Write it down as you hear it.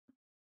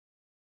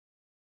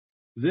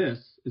This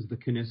is the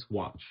Knis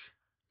watch,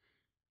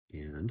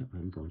 and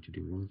I'm going to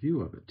do a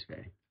review of it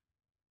today.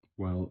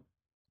 While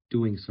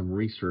doing some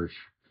research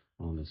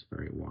on this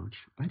very watch,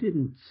 I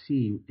didn't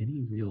see any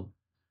real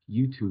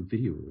YouTube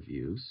video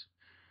reviews,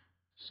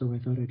 so I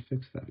thought I'd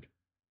fix that.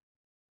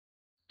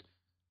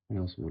 I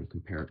also want to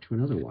compare it to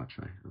another watch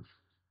I have,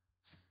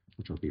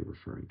 which I'll be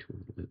referring to a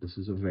little bit. This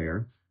is a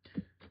Wear,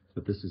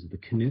 but this is the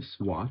Knis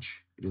watch.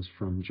 It is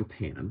from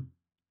Japan.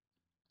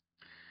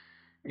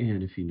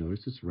 And if you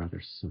notice, it's a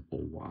rather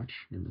simple watch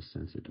in the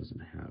sense it doesn't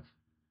have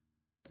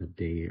a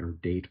day or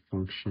date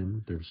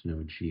function. There's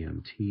no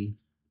GMT.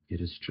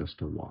 It is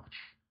just a watch.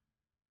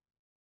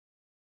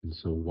 And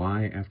so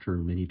why, after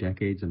many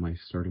decades, am I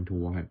starting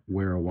to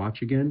wear a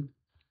watch again?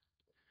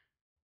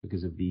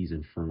 Because of these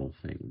infernal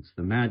things.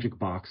 The magic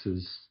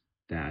boxes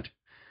that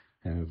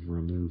have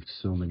removed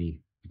so many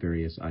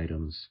various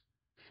items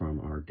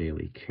from our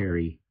daily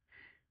carry.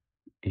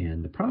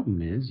 And the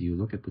problem is, you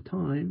look at the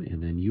time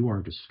and then you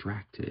are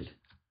distracted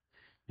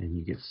and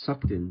you get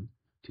sucked in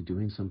to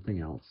doing something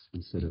else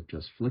instead of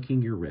just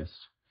flicking your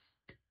wrist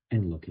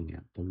and looking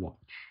at the watch.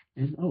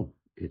 And oh,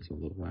 it's a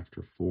little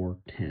after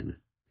 4:10,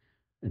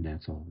 and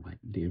that's all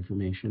the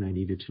information I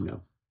needed to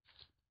know.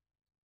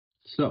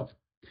 So,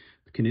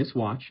 the Knis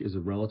watch is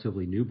a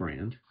relatively new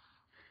brand,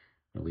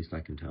 at least I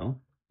can tell.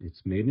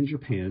 It's made in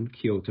Japan,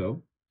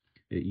 Kyoto.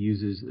 It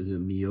uses the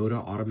Miyota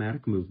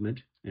automatic movement,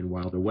 and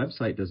while the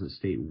website doesn't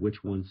state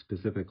which one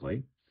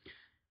specifically,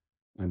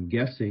 I'm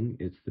guessing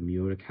it's the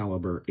Miyota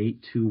caliber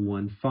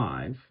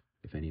 8215.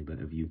 If any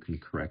of you can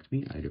correct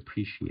me, I'd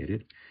appreciate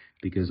it,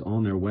 because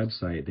on their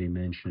website they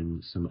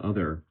mention some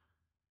other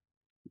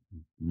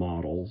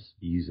models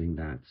using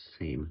that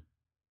same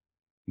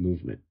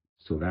movement.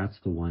 So that's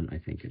the one I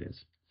think it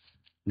is.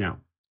 Now,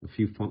 a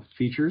few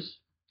features.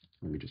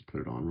 Let me just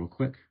put it on real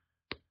quick.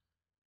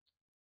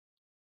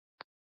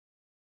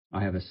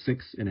 I have a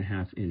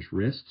 6.5-inch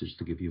wrist, just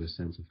to give you a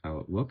sense of how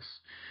it looks.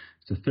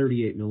 It's a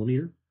 38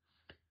 millimeter.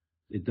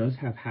 It does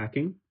have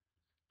hacking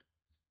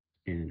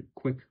and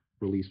quick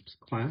release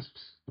clasps.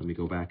 Let me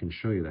go back and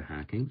show you the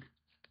hacking.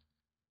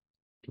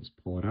 Just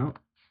pull it out.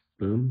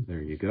 Boom,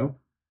 there you go.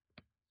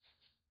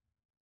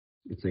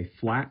 It's a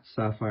flat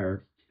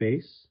sapphire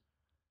face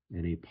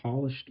and a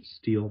polished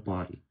steel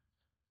body.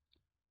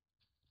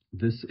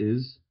 This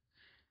is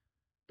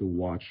the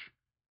watch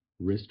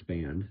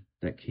wristband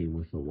that came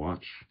with the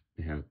watch.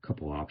 They have a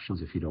couple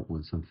options. If you don't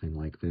want something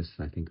like this,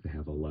 I think they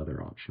have a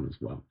leather option as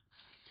well.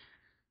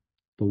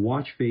 The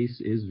watch face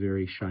is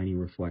very shiny,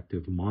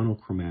 reflective,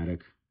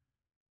 monochromatic,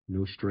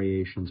 no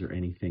striations or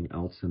anything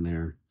else in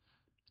there.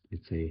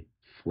 It's a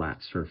flat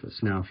surface.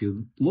 Now, if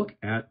you look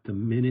at the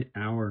minute,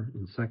 hour,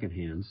 and second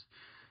hands,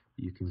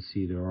 you can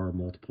see there are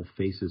multiple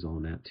faces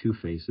on that, 2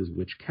 faces,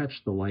 which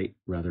catch the light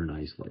rather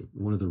nicely.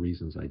 One of the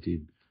reasons I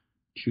did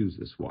choose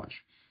this watch.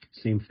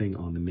 Same thing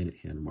on the minute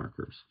hand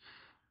markers.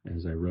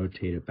 As I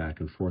rotate it back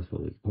and forth,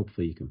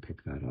 hopefully you can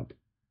pick that up.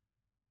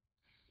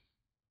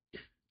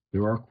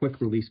 There are quick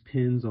release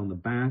pins on the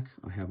back.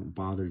 I haven't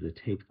bothered to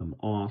take them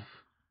off,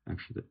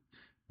 actually,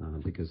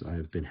 because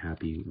I've been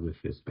happy with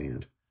this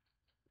band.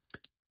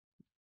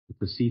 With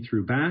the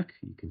see-through back,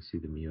 you can see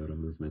the Miyota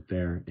movement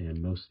there,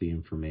 and most of the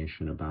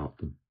information about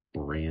the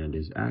brand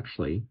is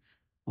actually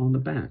on the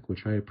back,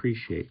 which I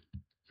appreciate.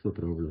 Flip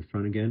it over to the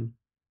front again.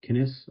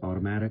 Knis,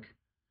 automatic,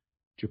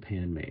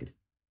 Japan made.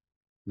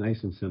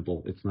 Nice and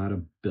simple. It's not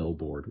a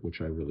billboard,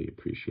 which I really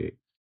appreciate.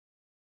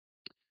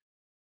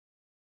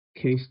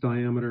 Case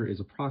diameter is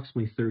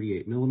approximately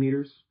 38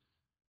 millimeters.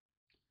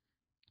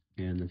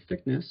 And the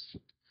thickness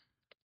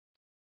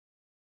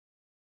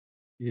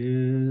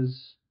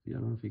is, I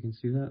don't know if you can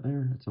see that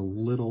there. It's a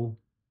little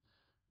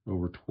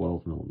over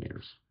 12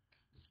 millimeters.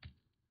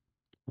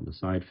 On the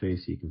side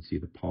face, you can see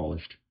the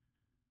polished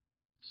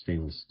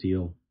stainless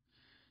steel.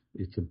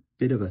 It's a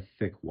bit of a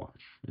thick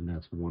watch, and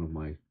that's one of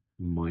my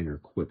minor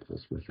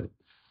quibbles with it.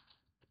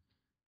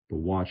 The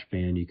watch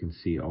band, you can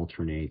see,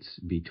 alternates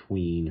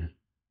between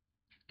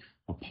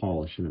a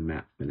polish and a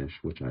matte finish,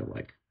 which I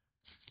like.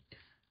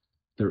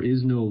 There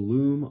is no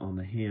lume on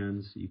the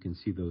hands. You can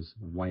see those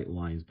white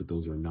lines, but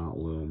those are not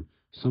lume.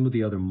 Some of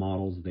the other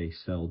models they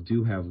sell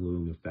do have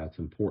lume if that's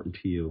important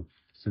to you.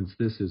 Since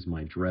this is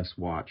my dress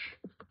watch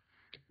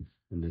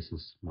and this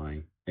is my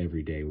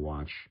everyday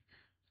watch,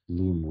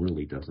 lume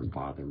really doesn't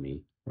bother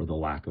me, or the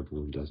lack of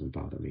lume doesn't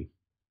bother me.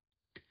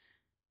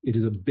 It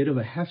is a bit of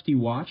a hefty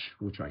watch,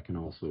 which I can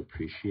also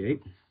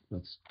appreciate.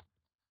 Let's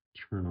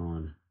turn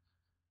on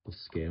the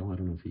scale. I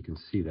don't know if you can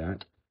see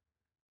that,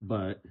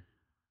 but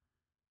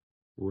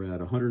we're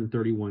at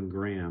 131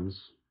 grams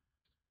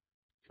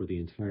for the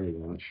entire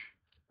watch.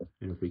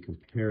 And if we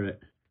compare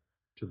it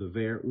to the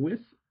Wear with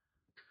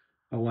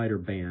a lighter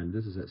band,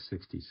 this is at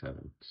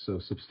 67, so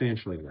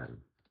substantially lighter.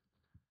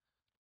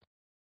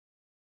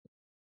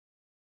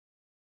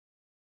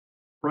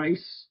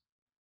 Price,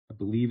 I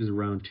believe, is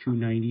around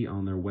 $290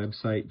 on their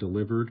website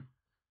delivered.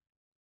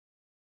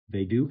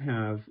 They do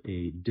have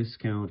a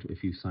discount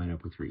if you sign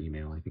up with your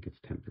email. I think it's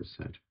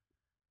 10%.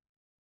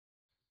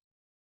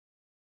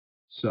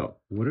 So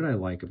what did I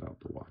like about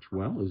the watch?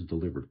 Well, it was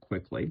delivered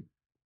quickly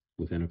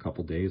within a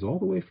couple days, all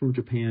the way from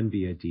Japan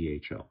via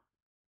DHL.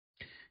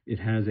 It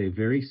has a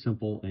very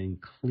simple and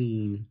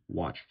clean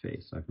watch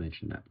face. I've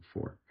mentioned that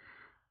before.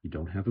 You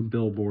don't have a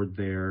billboard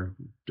there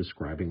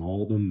describing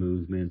all the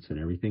movements and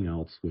everything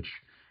else, which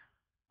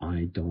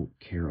I don't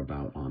care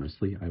about,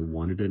 honestly. I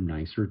wanted a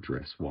nicer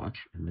dress watch,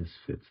 and this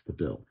fits the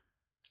bill.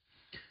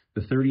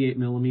 The 38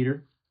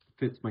 millimeter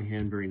fits my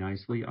hand very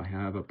nicely. I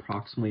have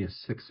approximately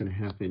a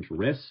 6.5-inch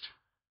wrist.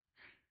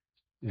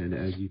 And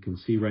as you can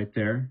see right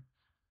there,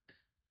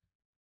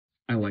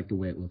 I like the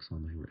way it looks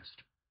on my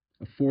wrist.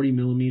 A 40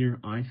 millimeter,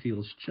 I feel,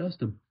 is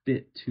just a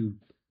bit too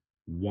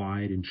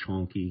wide and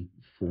chunky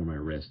for my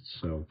wrist,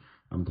 so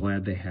I'm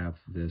glad they have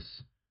this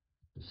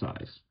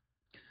size.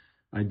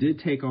 I did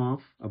take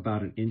off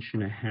about 1.5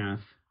 inches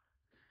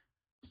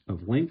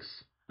of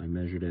links. I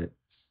measured it.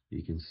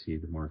 You can see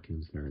the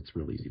markings there. It's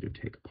real easy to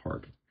take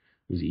apart.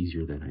 It was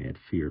easier than I had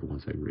feared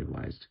once I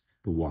realized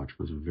the watch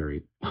was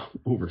very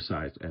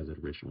oversized as it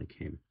originally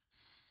came.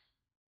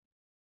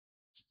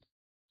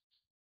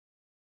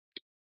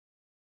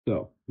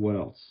 So, what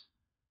else?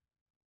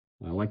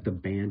 I like the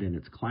band and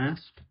its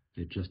clasp.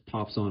 It just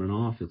pops on and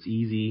off. It's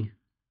easy,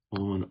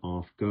 on,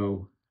 off,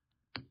 go.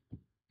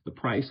 The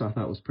price I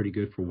thought was pretty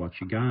good for what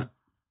you got,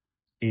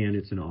 and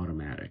it's an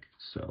automatic.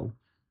 So,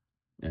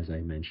 as I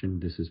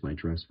mentioned, this is my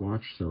dress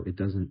watch, so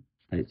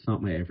it's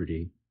not my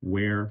everyday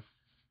wear.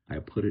 I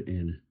put it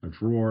in a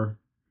drawer.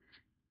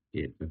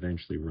 It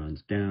eventually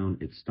runs down.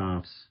 It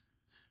stops.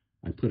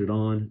 I put it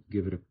on,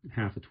 give it a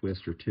half a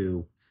twist or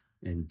two,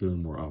 and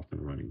boom, we're off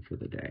and running for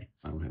the day.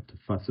 I don't have to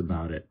fuss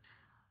about it.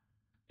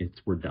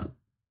 We're done.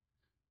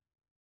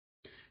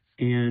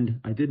 And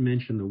I did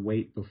mention the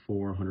weight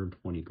before,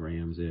 120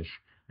 grams-ish,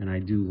 and I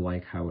do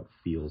like how it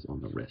feels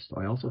on the wrist.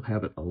 I also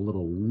have it a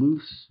little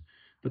loose,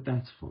 but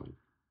that's fine.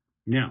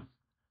 Now,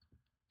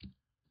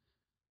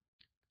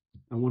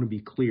 I want to be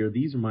clear.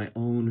 These are my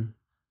own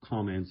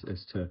comments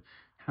as to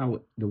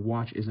how the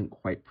watch isn't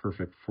quite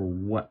perfect for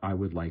what I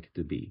would like it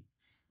to be.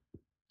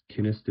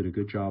 Knis did a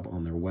good job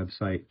on their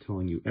website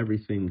telling you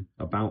everything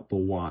about the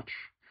watch,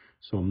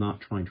 so I'm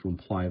not trying to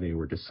imply they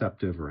were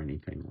deceptive or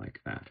anything like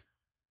that.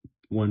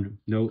 One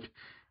note,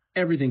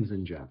 everything's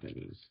in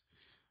Japanese.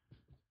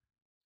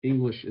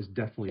 English is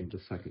definitely the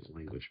second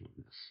language on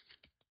this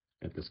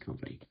at this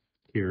company.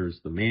 Here's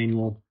the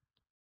manual.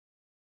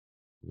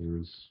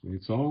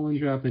 It's all in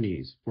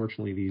Japanese.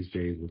 Fortunately, these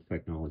days with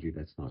technology,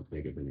 that's not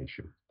big of an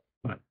issue.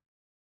 But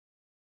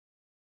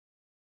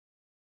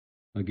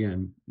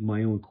again,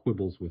 my own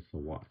quibbles with the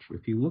watch.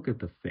 If you look at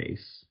the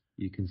face,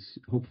 you can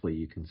see, hopefully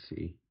you can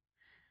see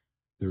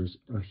there's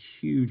a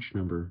huge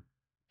number,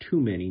 too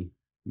many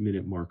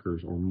minute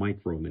markers or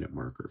micro minute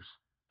markers.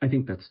 I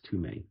think that's too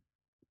many.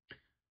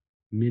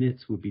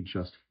 Minutes would be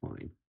just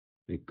fine.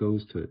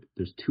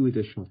 There's 2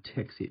 additional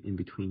ticks in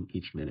between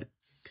each minute.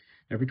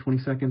 Every 20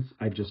 seconds,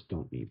 I just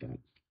don't need that.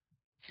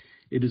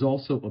 It is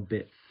also a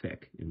bit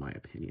thick, in my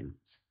opinion.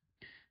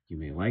 You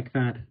may like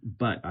that,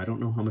 but I don't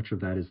know how much of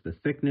that is the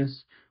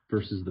thickness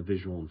versus the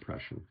visual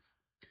impression.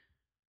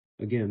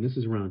 Again, this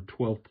is around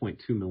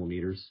 12.2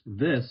 millimeters.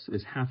 This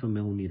is 0.5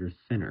 millimeter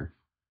thinner,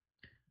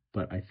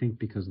 but I think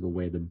because of the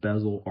way the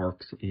bezel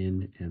arcs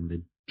in and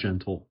the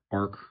gentle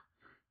arc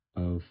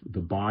of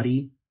the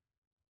body,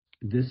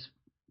 this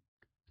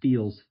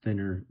feels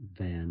thinner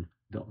than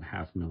the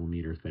 0.5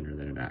 millimeter thinner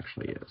than it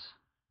actually is.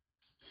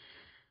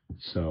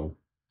 So,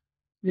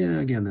 yeah,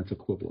 again, that's a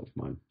quibble of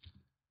mine.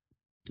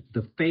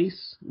 The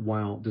face,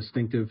 while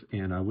distinctive,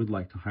 and I would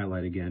like to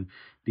highlight again,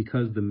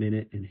 because the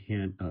minute and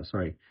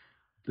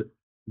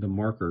the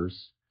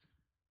markers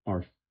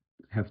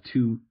have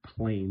 2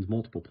 planes,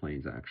 multiple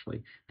planes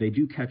actually. They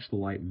do catch the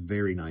light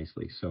very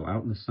nicely. So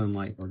out in the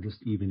sunlight or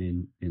just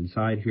even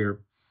inside here,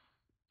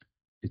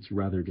 it's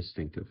rather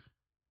distinctive,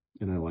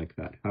 and I like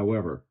that.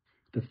 However,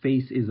 the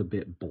face is a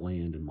bit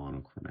bland and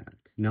monochromatic.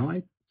 Now,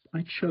 I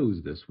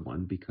chose this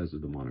one because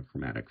of the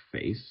monochromatic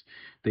face.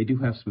 They do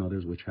have some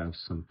others which have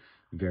some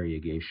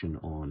variegation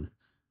on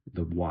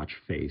the watch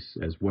face,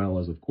 as well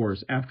as, of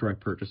course, after I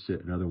purchased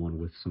it, another one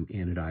with some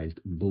anodized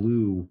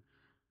blue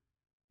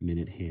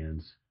minute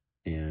hands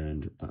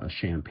and a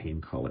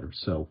champagne color.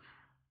 So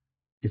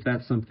if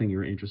that's something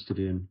you're interested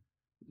in,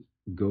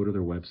 go to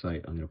their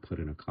website. I'm going to put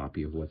in a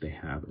copy of what they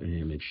have, an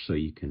image, so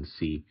you can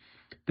see.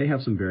 They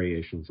have some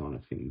variations on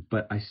a theme,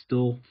 but I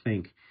still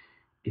think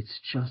it's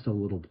just a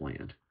little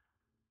bland.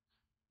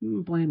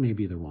 Bland may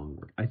be the wrong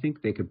word. I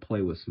think they could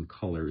play with some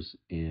colors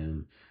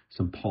and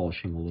some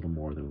polishing a little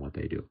more than what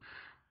they do.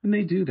 And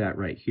they do that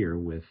right here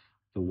with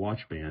the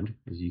watch band.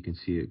 As you can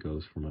see, it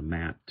goes from a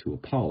matte to a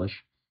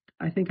polish.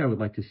 I think I would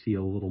like to see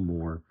a little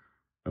more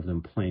of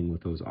them playing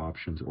with those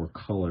options or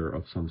color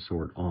of some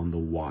sort on the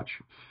watch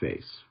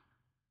face.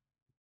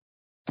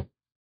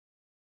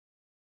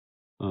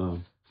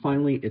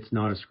 Finally, it's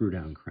not a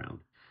screw-down crown.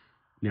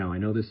 Now, I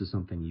know this is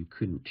something you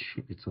couldn't,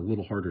 it's a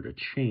little harder to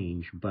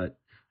change, but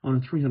on a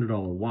 $300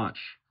 watch,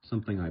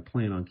 something I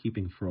plan on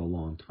keeping for a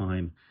long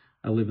time.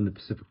 I live in the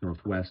Pacific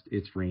Northwest.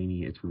 It's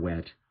rainy, it's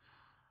wet,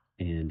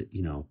 and,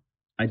 you know,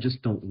 I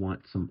just don't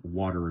want some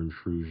water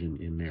intrusion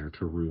in there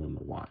to ruin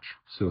the watch.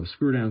 So a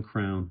screw down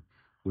crown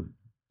would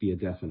be a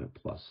definite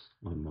plus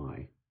on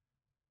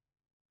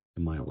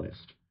my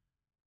list.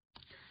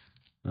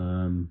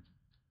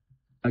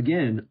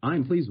 Again,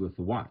 I'm pleased with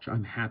the watch.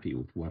 I'm happy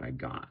with what I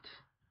got.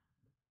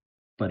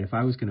 But if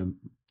I was going to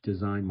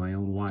design my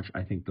own watch,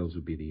 I think those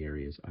would be the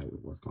areas I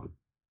would work on.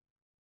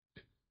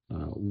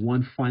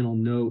 One final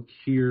note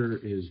here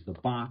is the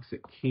box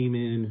it came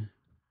in.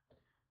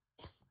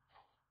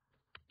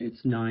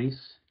 It's nice,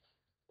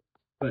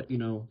 but you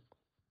know,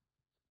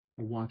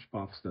 a watch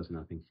box does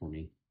nothing for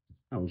me.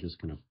 I was just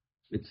going to,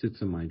 it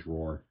sits in my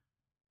drawer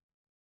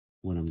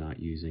when I'm not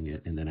using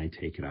it, and then I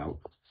take it out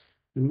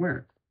and wear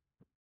it.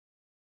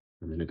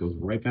 And then it goes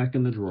right back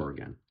in the drawer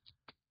again.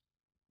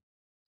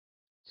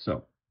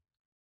 So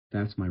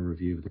that's my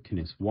review of the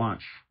Knis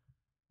watch.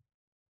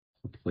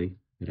 Hopefully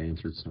it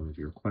answered some of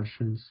your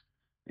questions.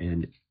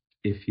 And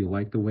if you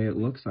like the way it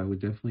looks, I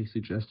would definitely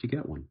suggest you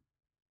get one.